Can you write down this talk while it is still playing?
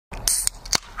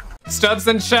Studs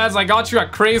and Shads, I got you a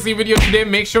crazy video today.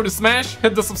 Make sure to smash,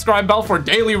 hit the subscribe bell for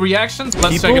daily reactions.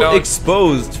 Let's check it out. People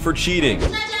exposed for cheating.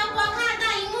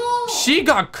 She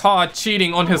got caught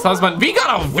cheating on his husband. We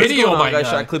got a video, my guy.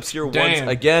 Shot clips here once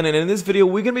again, and in this video,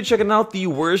 we're gonna be checking out the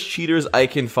worst cheaters I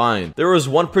can find. There was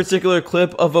one particular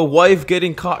clip of a wife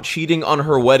getting caught cheating on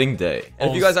her wedding day.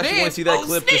 And if you guys actually want to see that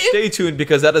clip, just stay tuned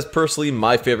because that is personally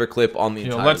my favorite clip on the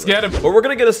entire Let's get it. But we're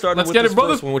gonna get started with this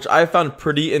first one, which I found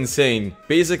pretty insane.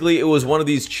 Basically, it was one of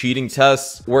these cheating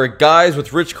tests where guys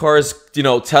with rich cars, you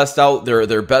know, test out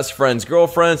their best friends'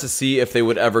 girlfriends to see if they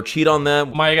would ever cheat on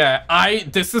them. My guy,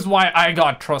 this is why I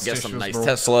got trust issues, some nice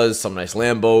Teslas, some nice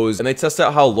Lambos, and they test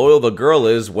out how loyal the girl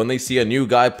is when they see a new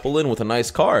guy pull in with a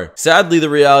nice car. Sadly, the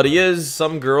reality is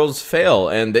some girls fail,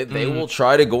 and they will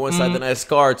try to go inside the nice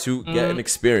car to get an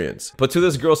experience. But to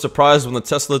this girl's surprise, when the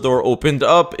Tesla door opened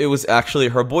up, it was actually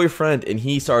her boyfriend, and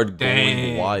he started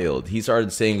going wild. He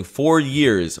started saying 4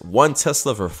 years, one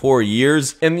Tesla for 4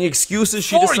 years, and the excuses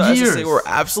she decided to say were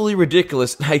absolutely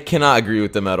ridiculous. I cannot agree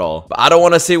with them at all. But I don't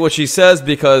want to say what she says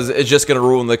because it's just gonna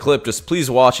ruin the clip. Just please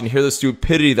watch and hear the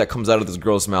stupidity that comes out of this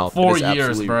girl's mouth. 4 years,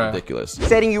 absolutely ridiculous.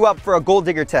 Setting you up for a gold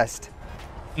digger test.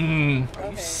 Are you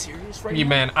serious right now?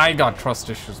 Man, I got trust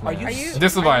issues, man.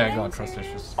 This is why I got trust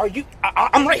issues. Are you?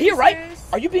 I'm right here, right?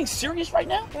 Are you being serious right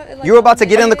now? You were about to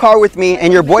get in the car with me,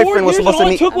 and your boyfriend was supposed to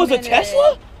meet. All it took was a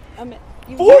Tesla?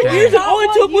 4 years and all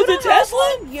it took was a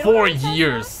Tesla? 4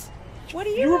 years. What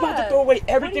do you were about to throw away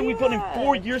everything we put in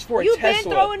 4 years for a Tesla. You've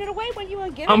been throwing it away when you were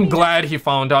giving I'm glad he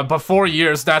found out, but 4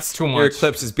 years, that's too much. Your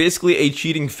clips is basically a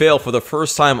cheating fail for the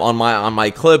first time on my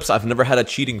clips. I've never had a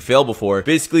cheating fail before.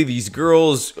 Basically, these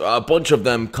girls, a bunch of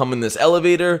them come in this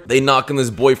elevator. They knock on this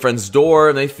boyfriend's door,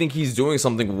 and they think he's doing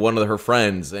something with one of her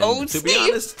friends. And to be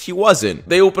honest, he wasn't.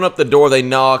 They open up the door, they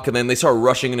knock, and then they start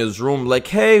rushing in his room like,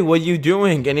 hey, what are you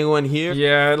doing? Anyone here?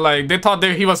 Yeah, like, they thought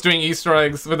he was doing Easter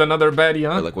eggs with another baddie,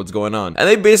 huh? Like, what's going on? And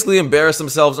they basically embarrassed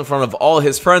themselves in front of all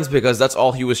his friends because that's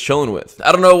all he was chilling with.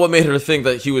 I don't know what made her think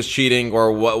that he was cheating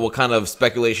or what kind of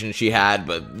speculation she had,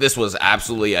 but this was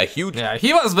absolutely a huge... Yeah,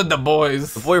 he was with the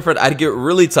boys. The boyfriend, I'd get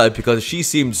really tight because she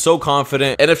seemed so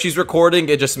confident, and if she's recording,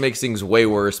 it just makes things way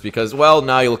worse because, well,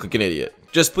 now you look like an idiot.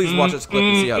 Just please watch this clip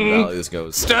and see how badly this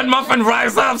goes. Stud Muffin,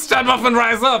 rise up! Stud Muffin,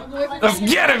 rise up! Let's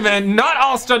get it, man! Not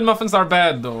all Stud Muffins are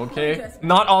bad, though, okay?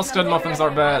 Not all Stud Muffins are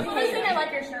bad.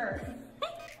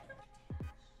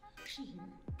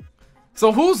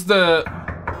 So who's the...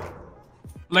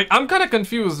 Like, I'm kind of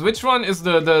confused. Which one is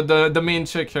the main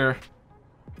chick here?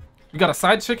 You got a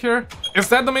side chick here? Is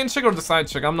that the main chick or the side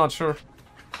chick? I'm not sure.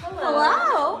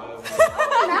 Hello.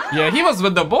 Yeah, he was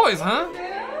with the boys, huh?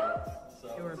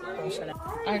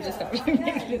 I'm just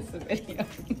making this a video.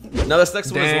 Now this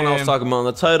next one is the one I was talking about in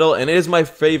the title, and it is my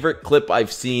favorite clip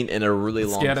I've seen in a really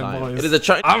long time. It is a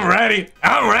Chinese... I'm ready!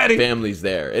 I'm ready! Family's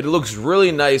there. It looks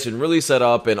really nice and really set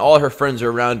up, and all her friends are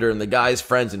around her, and the guy's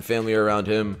friends and family are around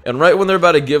him. And right when they're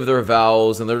about to give their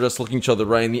vows, and they're just looking each other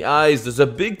right in the eyes, there's a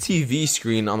big TV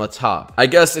screen on the top. I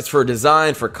guess it's for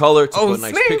design, for color, to put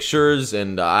nice pictures,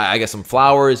 and I guess some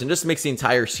flowers, and just makes the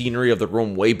entire scenery of the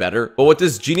room way better. But what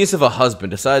this genius of a husband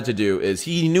decided to do is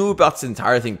he knew about this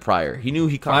entire thing prior. He knew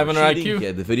he caught her cheating, he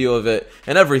had the video of it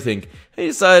and everything. He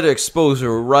decided to expose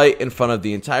her right in front of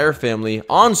the entire family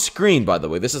on screen, by the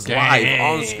way. This is live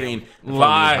on screen in front of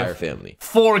the entire family.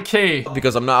 4K.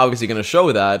 Because I'm not obviously going to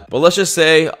show that. But let's just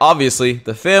say, obviously,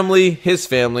 the family, his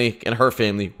family, and her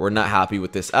family were not happy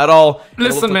with this at all.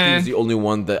 Listen, man. He was the only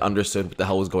one that understood what the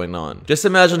hell was going on. Just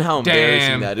imagine how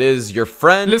embarrassing that is. Your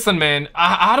friend. Listen, man.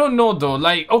 I don't know, though.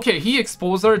 Like, okay, he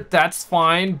exposed her. That's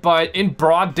fine. But in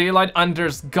broad daylight, under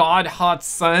God hot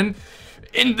sun...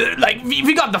 In the, like,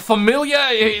 we got the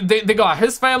familia, they got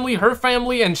his family, her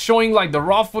family, and showing like the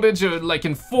raw footage like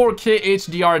in 4K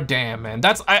HDR. Damn, man,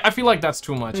 that's I feel like that's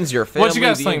too much. Your family, what you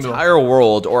guys think, entire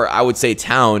world, or I would say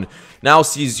town, now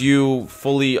sees you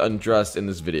fully undressed in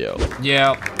this video.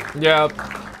 Yeah.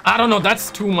 I don't know,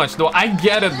 that's too much though. I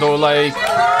get it though, like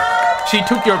she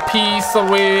took your piece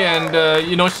away, and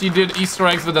you know, she did Easter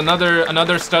eggs with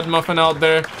another stud muffin out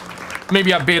there.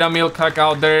 Maybe a beta male cuck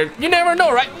out there. You never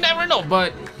know, right? You never know,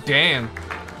 but damn.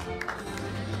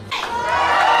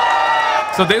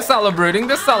 So they're celebrating.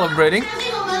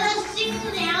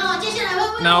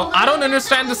 Now, I don't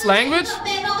understand this language,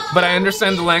 but I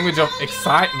understand the language of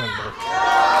excitement, though.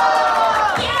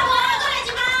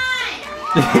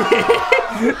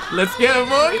 Let's get it,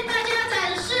 boy.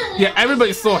 Yeah,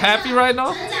 everybody's so happy right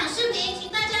now.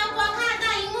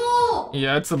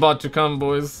 Yeah, it's about to come,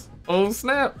 boys. Oh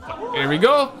snap, here we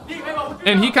go.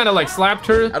 and he kind of like slapped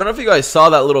her. I don't know if you guys saw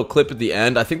that little clip at the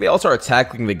end. I think they all started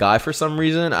tackling the guy for some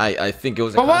reason. I think it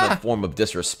was a kind of form of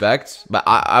disrespect, but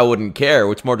I wouldn't care.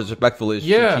 What's more disrespectful is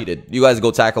she cheated. You guys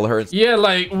go tackle her. Yeah,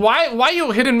 like why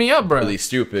you hitting me up, bro? Really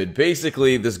stupid.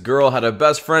 Basically, this girl had a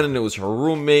best friend and it was her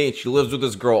roommate. She lives with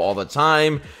this girl all the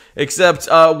time. Except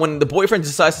when the boyfriend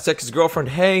decides to text his girlfriend,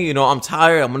 hey, you know, I'm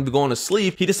tired, I'm gonna be going to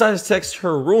sleep, he decides to text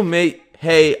her roommate,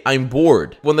 hey, I'm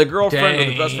bored. When the girlfriend or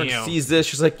the best friend sees this,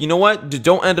 she's like, you know what?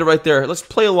 Don't end it right there. Let's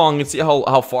play along and see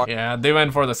how far. Yeah, they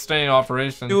went for the sting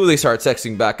operation. They start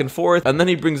texting back and forth, and then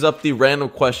he brings up the random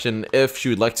question if she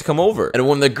would like to come over. And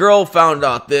when the girl found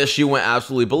out this, she went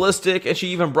absolutely ballistic, and she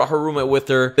even brought her roommate with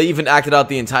her. They even acted out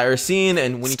the entire scene,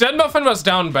 and when Stead Muffin was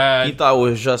down bad. He thought it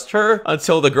was just her,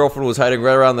 until the girlfriend was hiding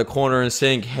right around the corner and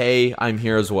saying, hey, I'm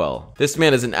here as well. This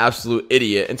man is an absolute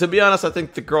idiot, and to be honest, I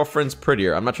think the girlfriend's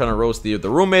prettier. I'm not trying to roast the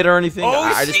roommate or anything.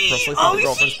 I just personally think the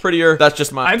girlfriend's prettier. That's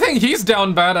just my... I think he's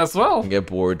down bad as well. I get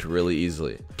bored really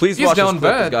easily. Please watch this clip.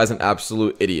 This guy's an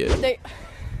absolute idiot.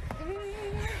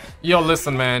 Yo,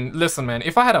 listen, man. Listen, man.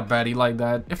 If I had a baddie like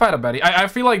that, I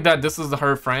feel like that this is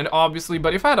her friend, obviously,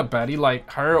 but if I had a baddie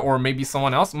like her or maybe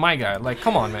someone else, my guy, like,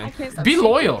 come on, man. Be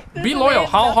loyal. Be loyal.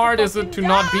 How hard is it to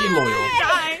not be loyal?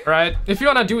 Right? If you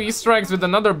wanna do Easter eggs with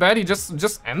another baddie,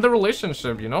 just end the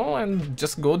relationship, you know, and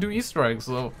just go do Easter eggs.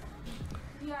 So,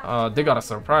 they got a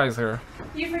surprise here.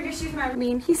 You figure she's my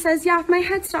mean. He says, yeah, if my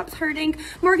head stops hurting.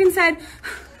 Morgan said,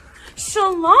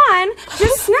 Shalon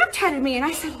just Snapchatted me. And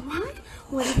I said, what?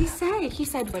 What did he say? He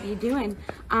said, what are you doing?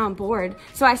 I'm bored.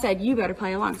 So I said, you better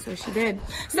play along. So she did.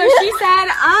 So she said,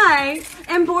 I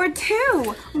am bored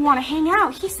too. Want to hang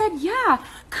out? He said, yeah,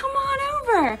 come on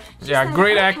over. She Yeah, said,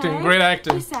 great okay. acting, great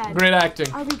acting, Said, great acting.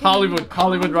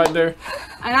 Hollywood right there.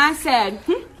 And I said,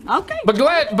 okay. But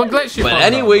glad she. But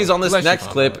anyways, on this next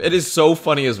clip, it is so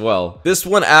funny as well. This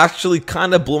one actually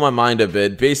kind of blew my mind a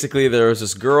bit. Basically, there was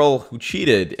this girl who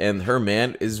cheated, and her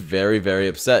man is very, very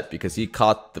upset because he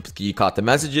caught the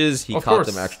messages, he caught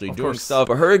them actually doing stuff.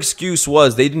 But her excuse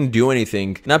was they didn't do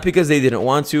anything, not because they didn't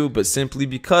want to, but simply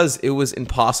because it was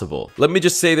impossible. Let me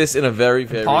just say this in a very,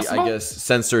 I guess,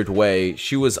 censored way.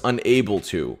 She was unable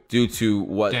to, due to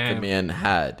what the man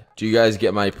had. Do you guys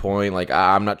get my point? Like,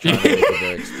 I'm not trying to make it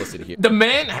very explicit here. The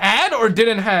man had or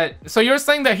didn't had? So you're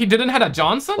saying that he didn't had a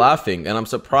Johnson? Laughing, and I'm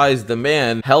surprised the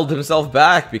man held himself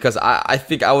back because I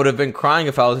think I would have been crying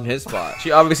if I was in his spot.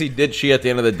 She obviously did cheat at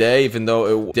the end of the day, even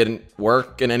though it didn't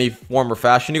work in any form or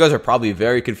fashion. You guys are probably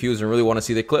very confused and really want to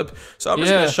see the clip, so I'm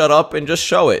just gonna shut up and just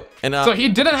show it. And so he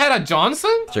didn't had a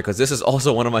Johnson? Because this is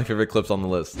also one of my favorite clips on the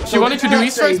list. She wanted to do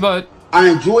Easter eggs, but I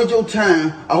enjoyed your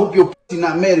time. I hope your pussy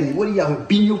not mad at me. What are y'all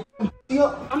beating your pussy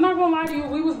up? I'm not gonna lie to you,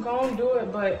 we was gonna do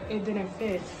it, but it didn't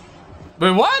fit.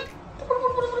 Wait, what?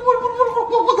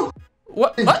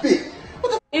 What?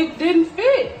 It didn't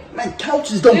fit. Man,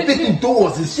 couches don't fit through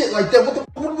doors and shit like that.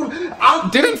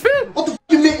 What didn't fit? What the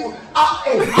you mean? What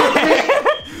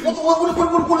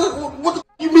the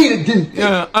you mean it didn't fit?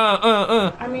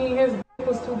 I mean, his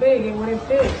was too big, it wouldn't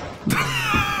fit.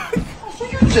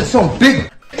 You just some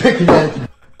big picky ass.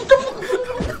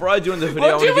 Before I do in the video,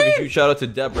 I want to give a huge shout out to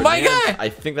Deborah. My guy! I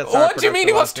think that's what do you mean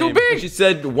he was too big? She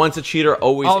said, once a cheater,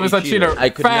 always a cheater. I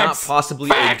could not possibly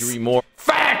agree more.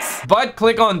 Facts! But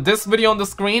click on this video on the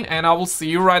screen and I will see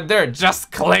you right there.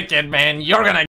 Just click it, man. You're gonna